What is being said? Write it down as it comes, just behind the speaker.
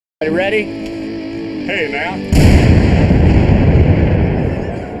You ready? Hey now.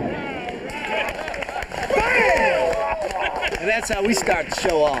 And that's how we start the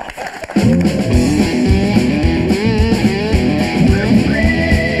show off.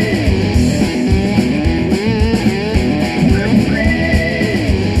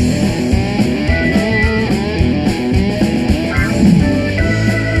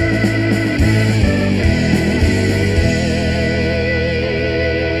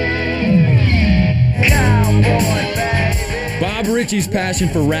 Bob Ritchie's passion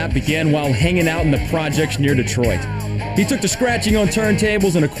for rap began while hanging out in the projects near Detroit. He took to scratching on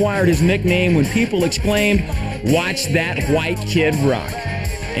turntables and acquired his nickname when people exclaimed, "Watch that white Kid Rock."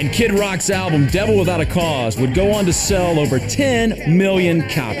 And Kid Rock's album, Devil Without a Cause, would go on to sell over 10 million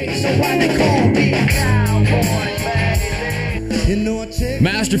copies.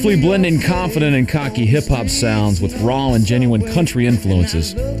 Masterfully blending confident and cocky hip-hop sounds with raw and genuine country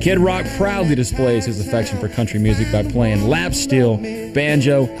influences, Kid Rock proudly displays his affection for country music by playing lap steel,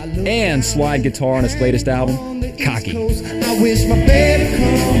 banjo, and slide guitar on his latest album, Cocky. I wish my baby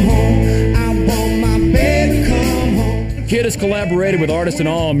come home. I want my baby come home. Kid has collaborated with artists in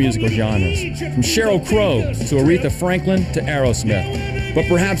all musical genres, from Sheryl Crow to Aretha Franklin to Aerosmith. But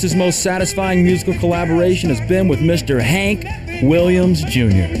perhaps his most satisfying musical collaboration has been with Mr. Hank Williams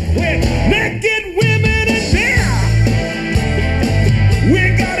Jr. With naked women in there,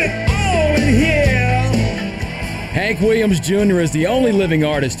 we got it all in here. Hank Williams Jr. is the only living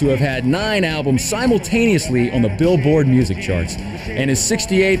artist to have had 9 albums simultaneously on the Billboard music charts, and his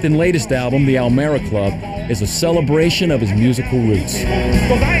 68th and latest album, The Almera Club, is a celebration of his musical roots.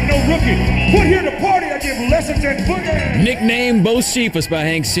 Cause I ain't no rookie. Put here to party, I give lessons and boogie. Nicknamed Bo Cephas by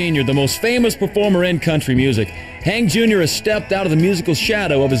Hank Sr., the most famous performer in country music, Hank Jr. has stepped out of the musical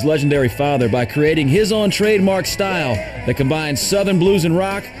shadow of his legendary father by creating his own trademark style that combines Southern blues and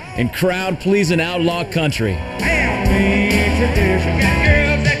rock and crowd-pleasing outlaw country.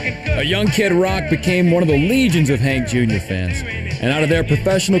 A young Kid Rock became one of the legions of Hank Jr. fans, and out of their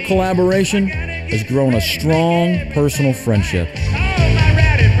professional collaboration has grown a strong personal friendship.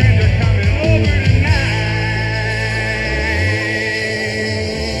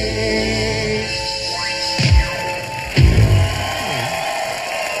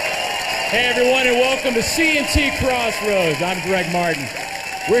 Hey everyone, and welcome to C&T Crossroads. I'm Greg Martin.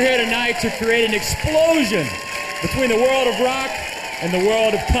 We're here tonight to create an explosion between the world of rock and the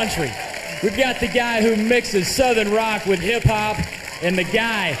world of country. We've got the guy who mixes Southern rock with hip-hop, and the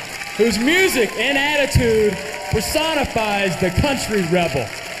guy whose music and attitude personifies the country rebel.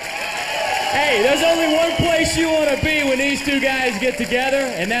 Hey, there's only one place you want to be when these two guys get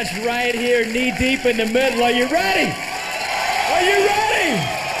together, and that's right here, knee-deep in the middle. Are you ready? Are you ready?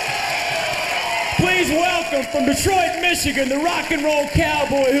 Please welcome from Detroit, Michigan, the rock and roll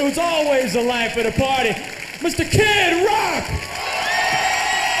cowboy who's always the life of the party, Mr. Kid Rock!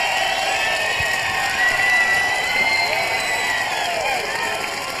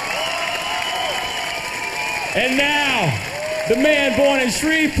 And now, the man born in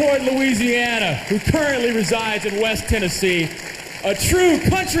Shreveport, Louisiana, who currently resides in West Tennessee, a true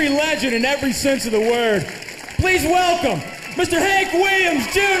country legend in every sense of the word. Please welcome Mr. Hank Williams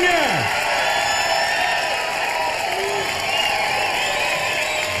Jr.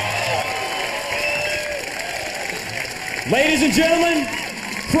 Ladies and gentlemen,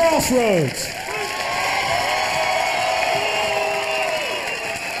 Crossroads.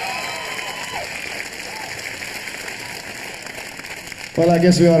 Well, I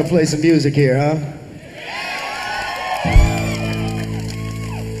guess we ought to play some music here, huh?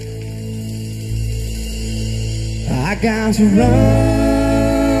 I got to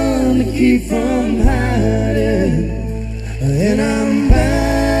run to keep from hiding, and I'm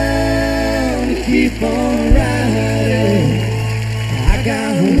bound to keep on riding. I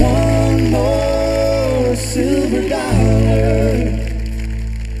got one more silver dollar,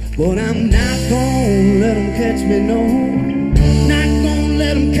 but I'm not gonna let them catch me, no. Not gonna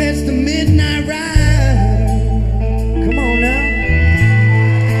let them catch the midnight ride. Come on now.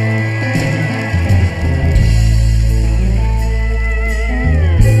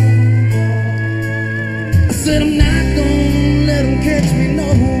 I said I'm not gonna let them catch me, no.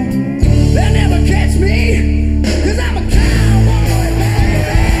 They'll never catch me, 'cause I'm a cowboy, baby.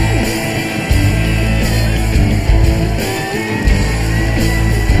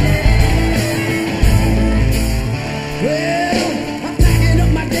 Well, I'm packing up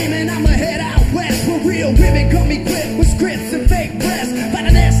my game and I'ma head out west. For real women come equipped with scripts and fake breasts. Find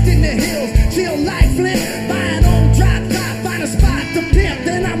a nest in the hills, chill like Flint. Buy an old drop top, find a spot to pimp.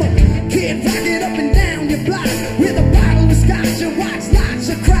 Then I'm a kid rocking up and down your block with a bottle of scotch and watch lots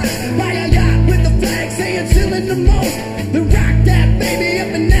of crowds. most. The rock that baby up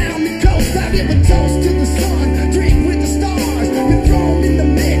and down the coast. I give a toast to the sun, drink with the stars. We throw 'em in the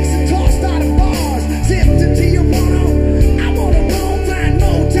mix and tossed out of bars. Zipped to Tijuana, I wanna roam, find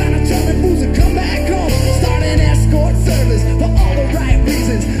Motown, I tell the booze and come back home. Start an escort service for all the right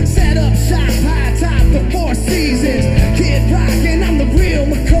reasons. Set up shop, high top for 4 seasons. Kid Rock and I'm the real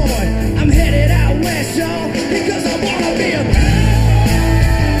McCoy. I'm headed out west, y'all, because I wanna be a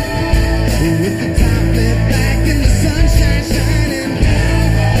with the top lit back and the sunshine shining.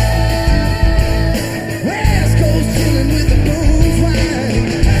 West Coast chilling with the blues wine.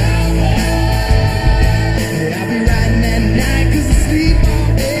 I'll be riding at night 'cause I sleep all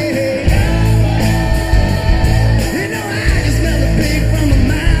day. You know I can smell the pig from a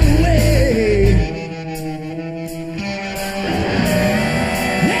mile away.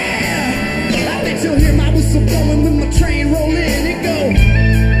 Yeah, I let you hear my whistle blowing when my train roll in. It go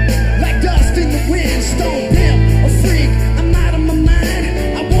like dust in the wind, stone pimp, a freak, I'm out of my mind,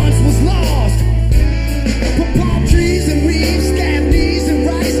 I once was lost. Put palm trees and weeds, scab knees and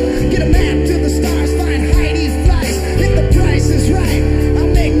rice, get a map to the stars, find Heidi's flights. If the price is right, I'll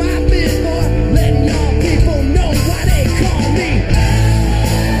make my bid for letting y'all people know why they call me.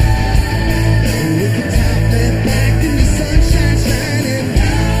 With the top lit back and the sunshine shining.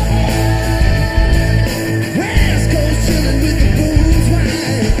 West Coast chilling with the booze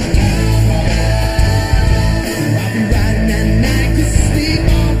wine. I'll be riding at night 'cause I sleep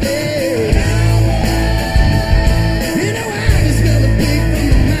all day. You know I can smell the pig from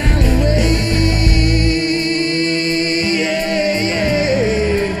a mile away. Yeah, yeah.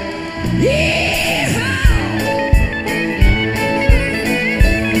 Yeehaw!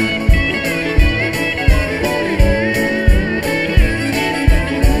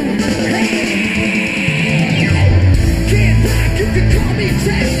 Kid Rock, you can call me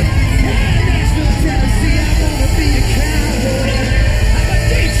Trash. Nashville, Tennessee, I wanna be a cowboy. I'm a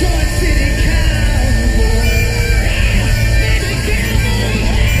Detroit City cowboy. Baby cowboy.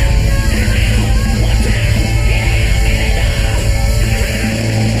 One time,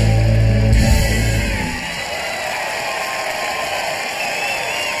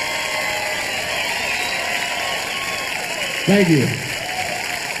 Thank you.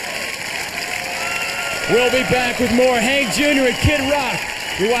 We'll be back with more Hank Jr. and Kid Rock.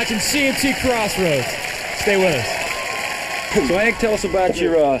 You're watching CNT Crossroads. Stay with us. So Hank, tell us about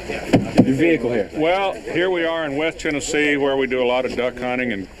your vehicle here. Well, here we are in West Tennessee where we do a lot of duck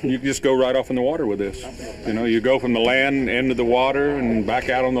hunting, and you can just go right off in the water with this. You know, you go from the land into the water and back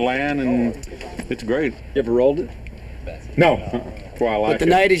out on the land, and it's great. You ever rolled it? No, that's why I like But the it.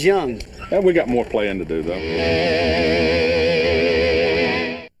 night is young. And we got more playing to do, though.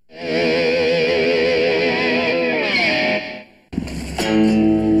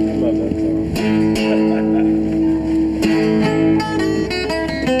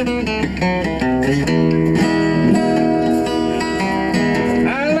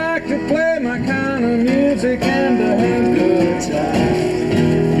 I like to play my kind of music and to have a good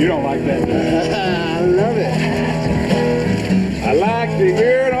time. You don't like that, do you? I love it. I like to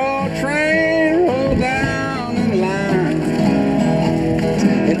hear an old train roll down the line.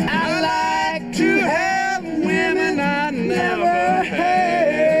 And I like to have women I never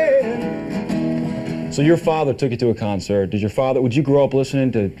had. So your father took you to a concert. Would you grow up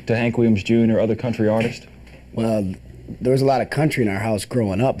listening to Hank Williams Jr. or other country artists? Well, there was a lot of country in our house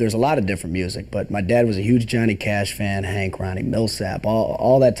growing up. There's a lot of different music, but my dad was a huge Johnny Cash fan, Hank, Ronnie Millsap,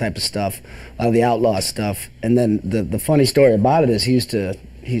 all that type of stuff, a lot of the outlaw stuff. And then the funny story about it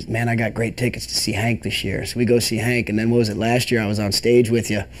is man, I got great tickets to see Hank this year. So we go see Hank, and then what was it, last year I was on stage with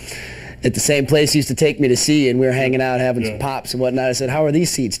you at the same place he used to take me to see, and we were hanging out having some pops and whatnot. I said, how are these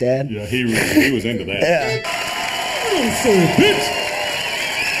seats, Dad? Yeah, he was into that. Yeah. So, bitch.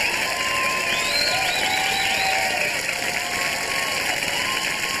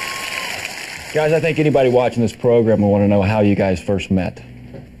 Guys, I think anybody watching this program will want to know how you guys first met.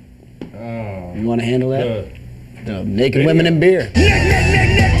 You want to handle that? The naked women and beer.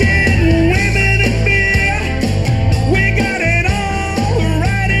 Naked women and beer. We got it all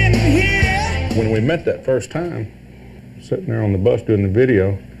right in here. When we met that first time, sitting there on the bus doing the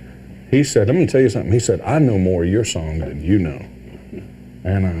video, he said, let me tell you something. He said, I know more of your songs than you know.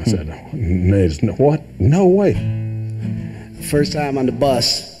 And I said, what? No way. First time on the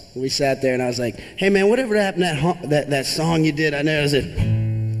bus, we sat there and I was like, hey man, whatever happened to that song you did? I know, is it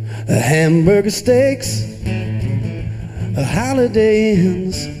a hamburger steaks, a Holiday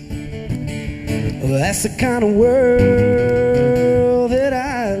Inns? Well, that's the kind of world that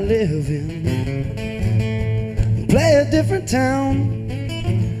I live in. Play a different town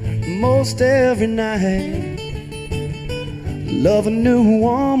most every night. Love a new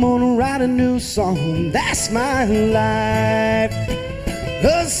woman, write a new song. That's my life.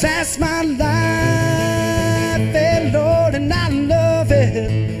 'Cause that's my life, hey Lord, and I love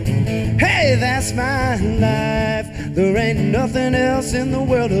it. Hey, that's my life. There ain't nothing else in the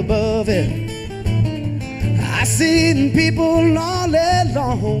world above it. I see people all day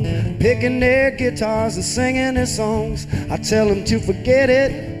long picking their guitars and singing their songs. I tell them to forget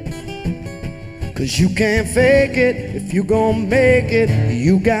it, 'cause you can't fake it. If you gon' make it,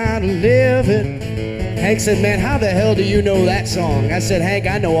 you gotta live it. Hank said, man, how the hell do you know that song? I said, Hank,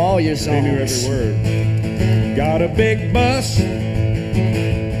 I know all your songs. I knew every word. Got a big bus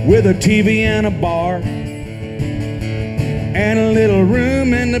with a TV and a bar, and a little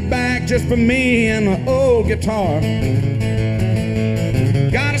room in the back just for me and an old guitar.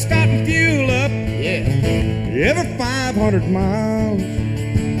 Gotta stop and fuel up, yeah, every 500 miles.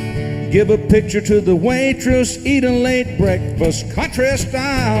 Give a picture to the waitress, eat a late breakfast, country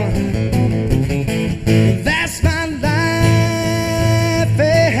style. That's my life,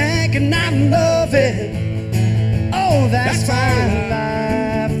 hey Hank, and I love it. Oh, that's my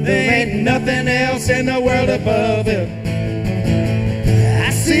life. There ain't nothing else in the world above it.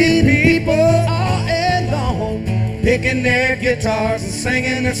 I see people all day long Picking their guitars and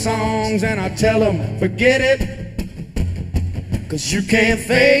singing their songs, and I tell them, forget it, 'cause you can't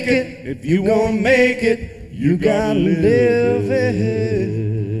fake it. if you gonna make it, you gotta live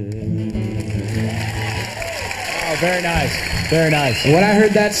it. Oh, very nice. Very nice. When I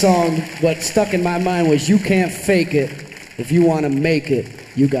heard that song, what stuck in my mind was, you can't fake it. If you want to make it,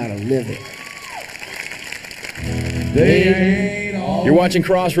 you gotta live it. They ain't all. You're watching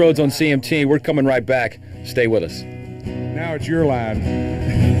Crossroads on CMT. We're coming right back. Stay with us. Now it's your line.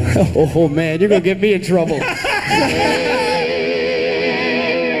 Oh man, you're gonna get me in trouble.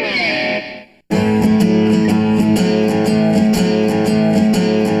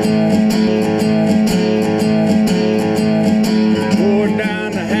 Going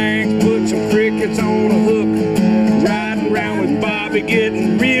down to Hank, put some crickets on a hook. Riding around with Bobby,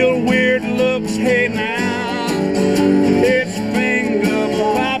 getting real weird looks. Hey now, it's finger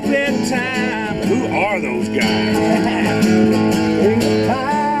popping time. Who are those guys?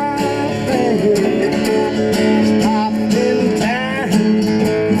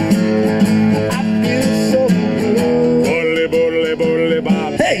 Boodly, boodly, boodly,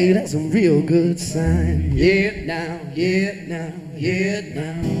 Bob. Hey, that's a real good sign. Yeah, now, yeah, now, yeah,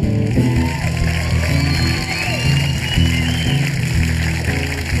 now.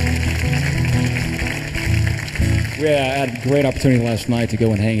 We had a great opportunity last night to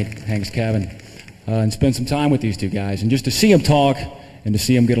go and hang at Hank's cabin and spend some time with these two guys. And just to see them talk and to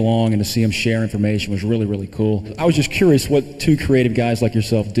see them get along and to see them share information was really, really cool. I was just curious what two creative guys like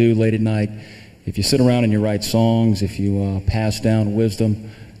yourself do late at night. If you sit around and you write songs, if you pass down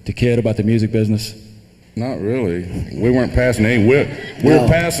wisdom to kid about the music business. Not really. We weren't passing any wisdom. We were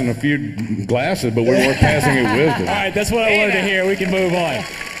passing a few glasses, but we weren't passing any wisdom. All right, that's what I wanted to hear. We can move on.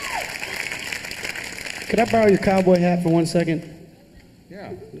 Could I borrow your cowboy hat for 1 second? Yeah.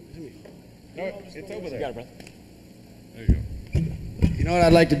 No, it's over there. You got it, brother. There you go. You know what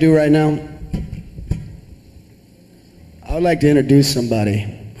I'd like to do right now? I would like to introduce somebody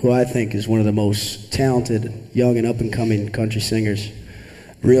who I think is one of the most talented, young and up-and-coming country singers.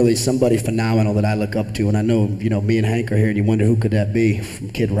 Really, somebody phenomenal that I look up to. And I know, me and Hank are here, and you wonder who could that be from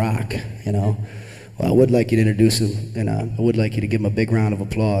Kid Rock, Well, I would like you to introduce him, and I would like you to give him a big round of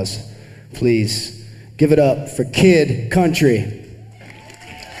applause. Please, give it up for Kid Country.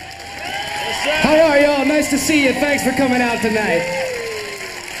 How are y'all? Nice to see you. Thanks for coming out tonight.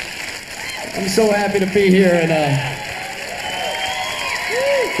 I'm so happy to be here, and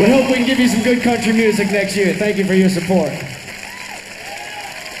we hope we can give you some good country music next year. Thank you for your support.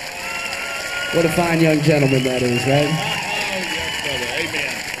 What a fine young gentleman that is, right?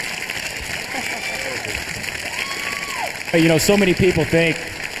 So many people think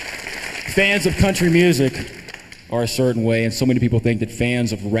fans of country music are a certain way, and so many people think that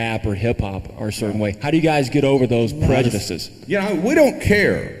fans of rap or hip-hop are a certain way. How do you guys get over those prejudices? We don't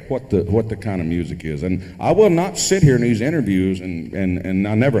care what the kind of music is, and I will not sit here in these interviews, and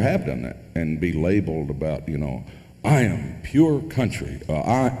I never have done that, and be labeled about, I am pure country, or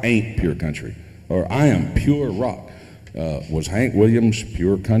I ain't pure country, or I am pure rock. Was Hank Williams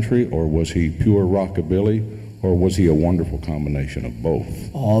pure country, or was he pure rockabilly, or was he a wonderful combination of both?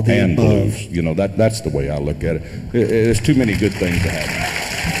 All the and above. blues. That's the way I look at it. There's too many good things to happen.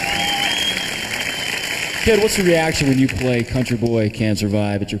 Kid, what's the reaction when you play Country Boy Can't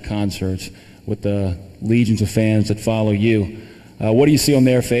Survive at your concerts with the legions of fans that follow you? What do you see on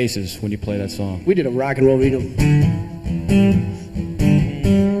their faces when you play that song? We did a rock and roll,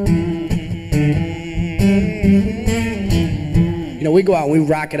 we go out and we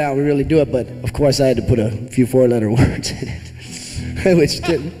rock it out, we really do it, but of course I had to put a few four-letter words in it, which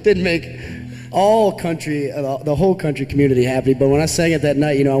didn't make all country, the whole country community happy. But when I sang it that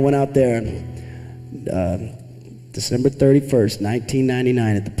night, you know, I went out there and December 31st,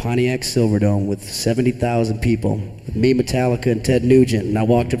 1999 at the Pontiac Silverdome with 70,000 people, with me, Metallica, and Ted Nugent. And I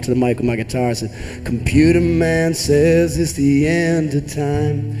walked up to the mic with my guitar and said, "Computer man says it's the end of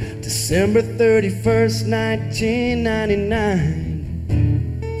time. December 31st, 1999.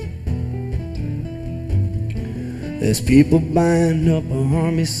 There's people buying up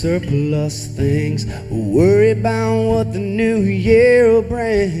army surplus things, worried about what the new year will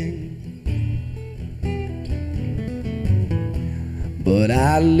bring. But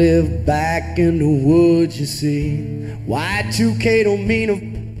I live back in the woods, you see. Y2K don't mean a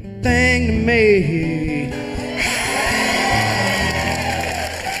thing to me."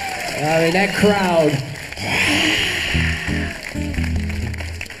 I mean, that crowd.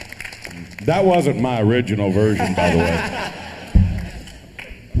 That wasn't my original version, by the way.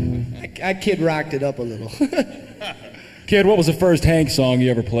 I Kid rocked it up a little. Kid, what was the first Hank song you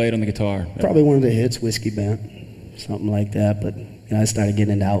ever played on the guitar? Probably one of the hits, Whiskey Bent, something like that. But you know, I started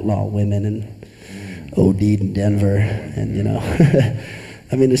getting into Outlaw Women and OD'd in Denver, and you know,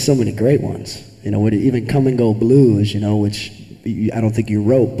 I mean, there's so many great ones. You know, even Come and Go Blues, you know, which I don't think you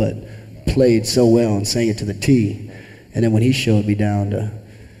wrote, but played so well and sang it to the T. And then when he showed me down to,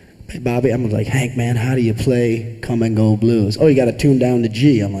 "Hey Bobby," I'm like, "Hank, man, how do you play Come and Go Blues?" "Oh, you got to tune down to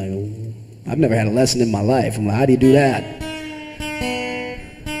G." I'm like, "I've never had a lesson in my life." I'm like, "How do you do that?"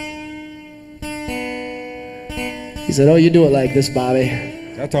 He said, "Oh, you do it like this, Bobby."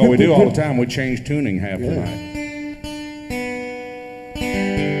 That's all we do all the time. We change tuning half the night.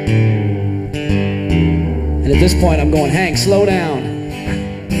 And at this point, I'm going, "Hank, slow down."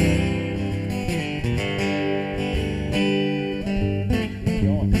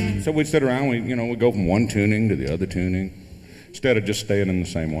 So we'd sit around, we go from one tuning to the other tuning, instead of just staying in the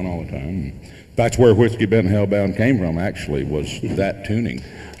same one all the time. That's where Whiskey Bent and Hellbound came from, actually, was that tuning.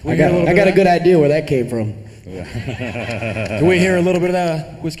 I got a good idea where that came from. Can we hear a little bit of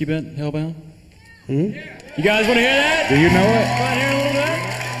that Whiskey Bent, Hellbound? You guys want to hear that? Do you know it? Want to hear a little bit?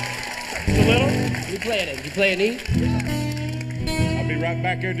 Just a little? You playing it? You playing E? I'll be right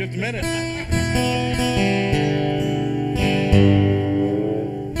back here in just a minute.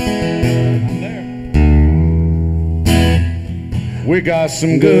 We got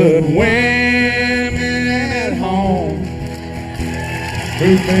some good women at home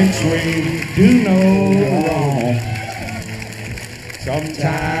who thinks we do no wrong.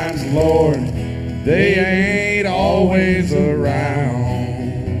 Sometimes, Lord, they ain't always around.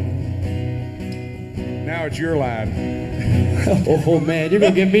 Now it's your line. Oh man, you're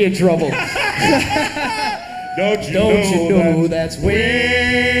gonna get me in trouble. Don't you know that's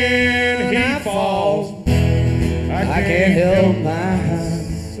when he falls? I can't help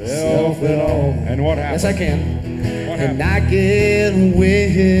myself at all. And what happens? Yes, I can. And I get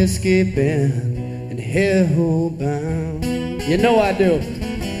whiskey bent and hellbound. You know I do.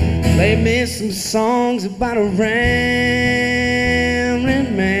 Play me some songs about a rambling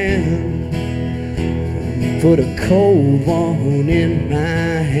man. Put a cold one in my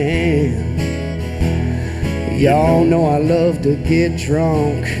hand. Y'all know I love to get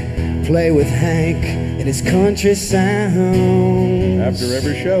drunk, play with Hank and his country sounds. After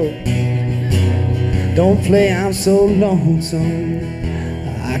every show. Don't play I'm so lonesome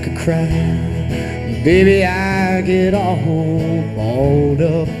I could cry. Baby, I get all balled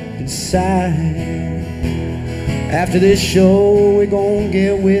up inside. After this show, we're gonna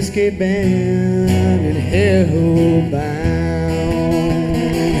get whiskey bent and hellbound.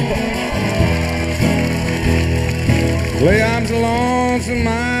 Play I'm so lonesome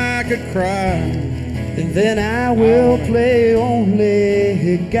I could cry. And then I will play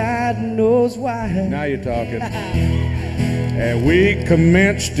only God knows why. Now you're talking. And we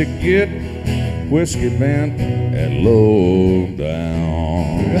commenced to get whiskey bent and low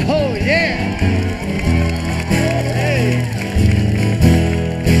down. Oh yeah!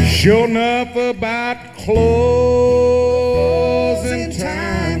 Sure enough about closing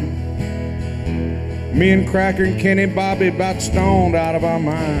time, me and Cracker and Kenny Bobby about stoned out of our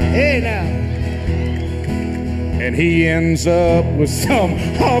mind. Hey now. And he ends up with some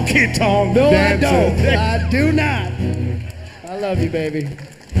honky-tonk dancer. No, I don't. I do not. I love you, baby.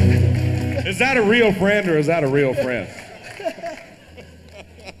 Is that a real friend or is that a real friend?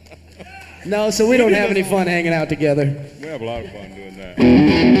 No, so we don't have any fun hanging out together. We have a lot of fun doing that.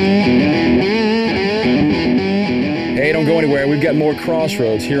 Hey, don't go anywhere. We've got more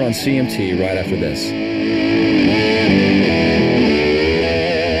Crossroads here on CMT right after this.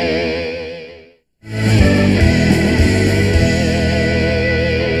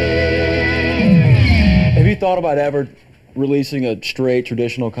 thought about ever releasing a straight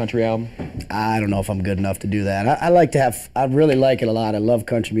traditional country album? I don't know if I'm good enough to do that. I really like it a lot. I love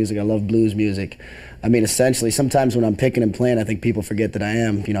country music. I love blues music. I mean, essentially, sometimes when I'm picking and playing, I think people forget that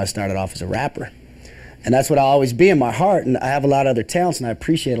I started off as a rapper. And that's what I'll always be in my heart. And I have a lot of other talents, and I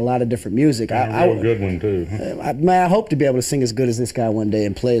appreciate a lot of different music. A real good one, too. I hope to be able to sing as good as this guy one day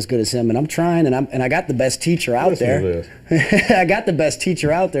and play as good as him. And I'm trying, and I got the best teacher out there. I got the best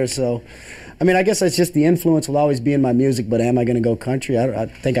teacher out there, so... I mean, I guess that's just the influence will always be in my music, but am I going to go country? I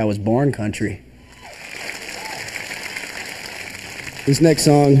think I was born country. This next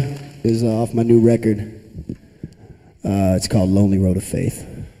song is off my new record. It's called Lonely Road of Faith.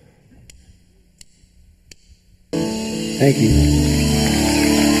 Thank you.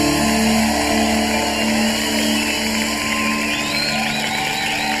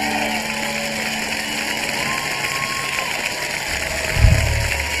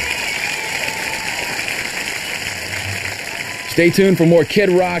 Stay tuned for more Kid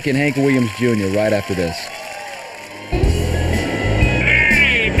Rock and Hank Williams Jr. right after this.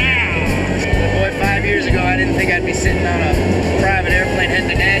 Hey, now! Boy, 5 years ago, I didn't think I'd be sitting on a private airplane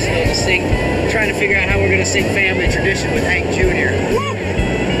heading to Nashville to sing, trying to figure out how we're going to sing Family Tradition with Hank Jr. Woo!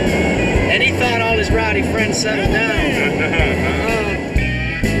 And he thought all his rowdy friends settled down.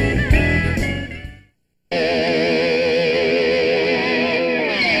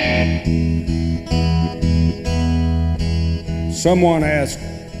 Someone asked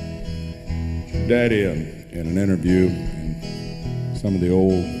Daddy in an interview in some of the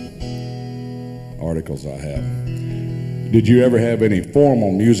old articles I have, did you ever have any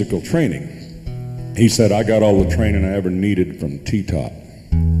formal musical training? He said, I got all the training I ever needed from T-Top.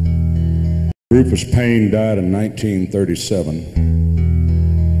 Rufus Payne died in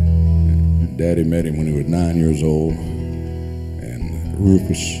 1937. Daddy met him when he was 9 years old, and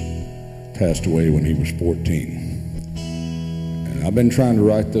Rufus passed away when he was 14. I've been trying to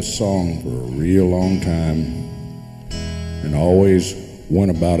write this song for a real long time and always went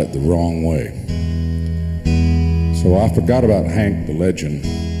about it the wrong way. So I forgot about Hank the legend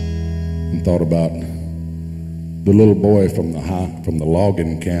and thought about the little boy from the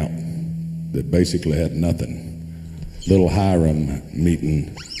logging camp that basically had nothing. Little Hiram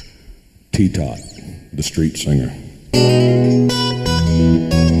meeting T-Tot, the street singer.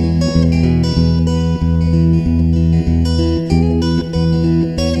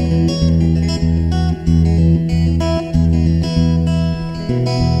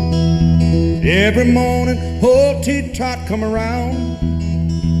 Every morning, old T-Tot come around,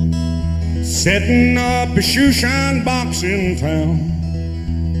 setting up a shoeshine box in town.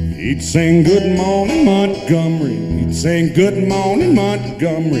 He'd sing Good Morning Montgomery, he'd sing Good Morning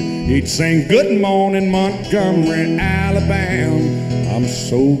Montgomery, he'd sing Good Morning Montgomery, Alabama. I'm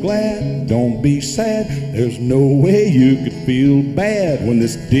so glad, don't be sad, there's no way you could feel bad when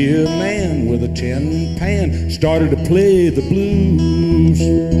this dear man with a tin pan started to play the blues.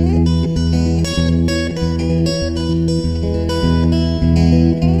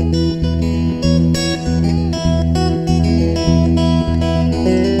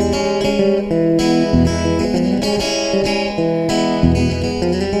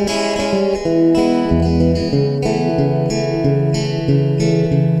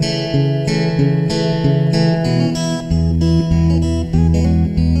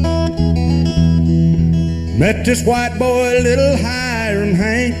 Met this white boy, little Hiram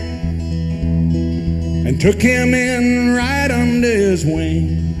Hank, and took him in right under his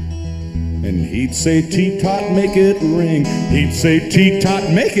wing. And he'd say, T-Tot, make it ring. He'd say, T-Tot,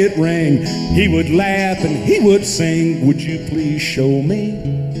 make it ring. He would laugh and he would sing, would you please show me,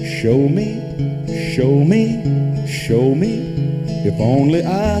 show me, show me, show me. If only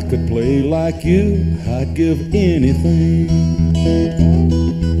I could play like you, I'd give anything.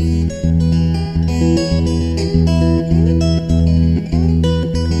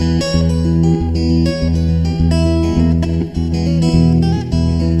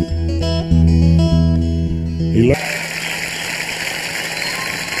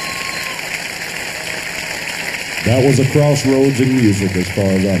 That was a crossroads in music as far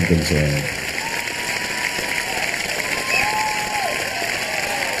as I'm concerned.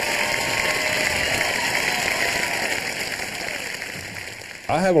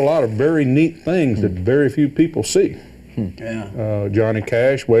 I have a lot of very neat things that very few people see. Yeah. Johnny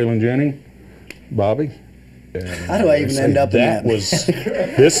Cash, Waylon Jennings, Bobby. How do I even end up in that?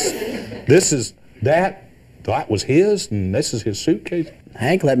 That was his, and this is his suitcase.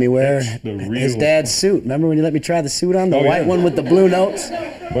 Hank let me wear his dad's suit. Remember when you let me try the suit on? The white one with the blue notes?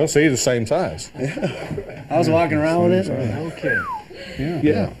 Well, see, the same size. I was walking around with it. Okay.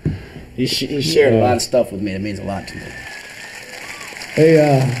 Yeah. He shared a lot of stuff with me. It means a lot to me. Hey,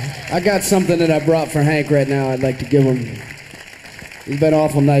 I got something that I brought for Hank right now. I'd like to give him. He's been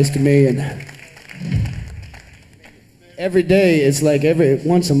awful nice to me, and every day it's like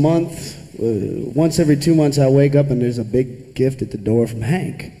once a month, once every 2 months, I wake up and there's a big gift at the door from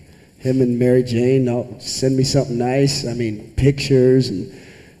Hank. Him and Mary Jane, they'll send me something nice. I mean, pictures and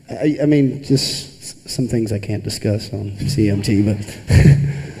I mean, just some things I can't discuss on CMT, but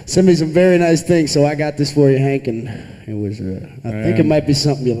send me some very nice things. So I got this for you, Hank, and it was. I think it might be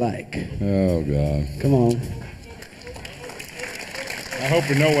something you like. Oh God! Come on. I hope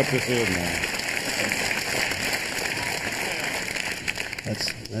you know what this is, man.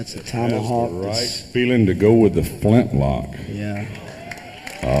 That's a tomahawk. That's the right feeling to go with the flintlock. Yeah.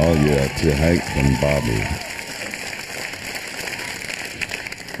 Oh yeah, to Hank and Bobby.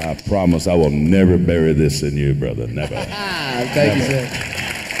 I promise I will never bury this in you, brother. Never. Thank you, sir.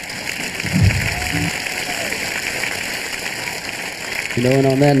 You know, and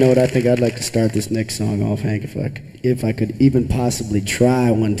on that note, I think I'd like to start this next song off, Hank, if I could even possibly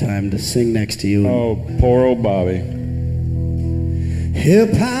try one time to sing next to you. Oh, poor old Bobby.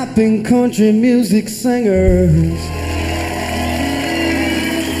 Hip-hop and country music singers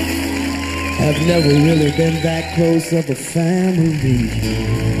have never really been that close of a family.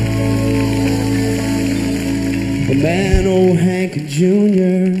 But man, old Hank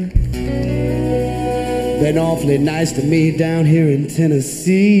Jr. been awfully nice to me down here in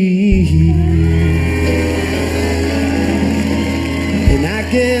Tennessee. And I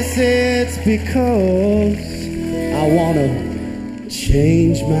guess it's because I wanna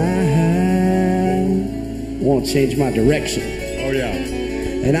change my direction. Oh yeah.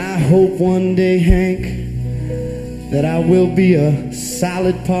 And I hope one day, Hank, that I will be a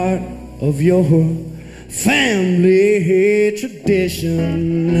solid part of your family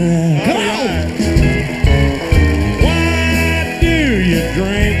tradition. Come on! Why do you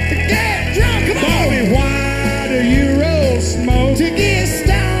drink? Get drunk, come Bobby, on! why do you roll smoke? To get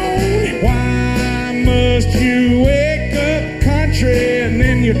stoned. Why must you wake up country and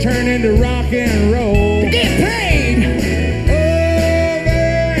then you turn into rock and roll? To get paid. Over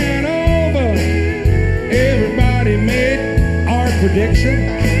and over, everybody made our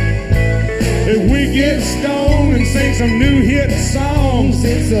prediction. If we get stoned and sing some new hit songs,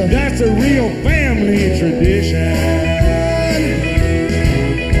 that's a real family tradition.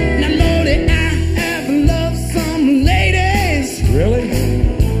 Now, Lordy, I have loved some ladies. Really?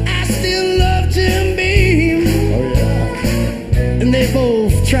 I still love Jim Beam. Oh, yeah. And they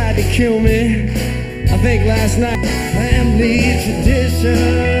both tried to kill me, I think last night. Family tradition.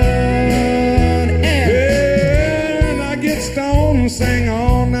 And I get stoned and sing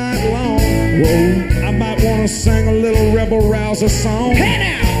all night long. Whoa. I might want to sing a little Rebel Rouser song. Hey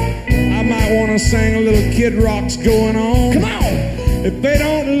now! I might want to sing a little Kid Rock's Going On. Come on! If they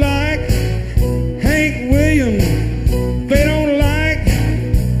don't like Hank Williams, they don't like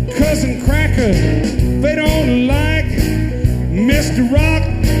Cousin Cracker, they don't like Mr. Rock,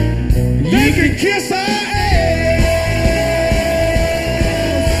 they can kiss our ass.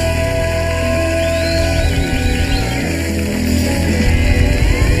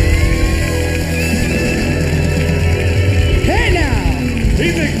 Hey now!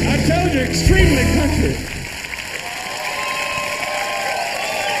 I told you, extremely country.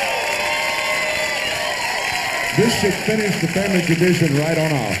 This should finish the family tradition right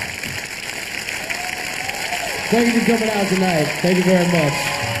on off. Thank you for coming out tonight. Thank you very much.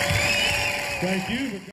 Thank you.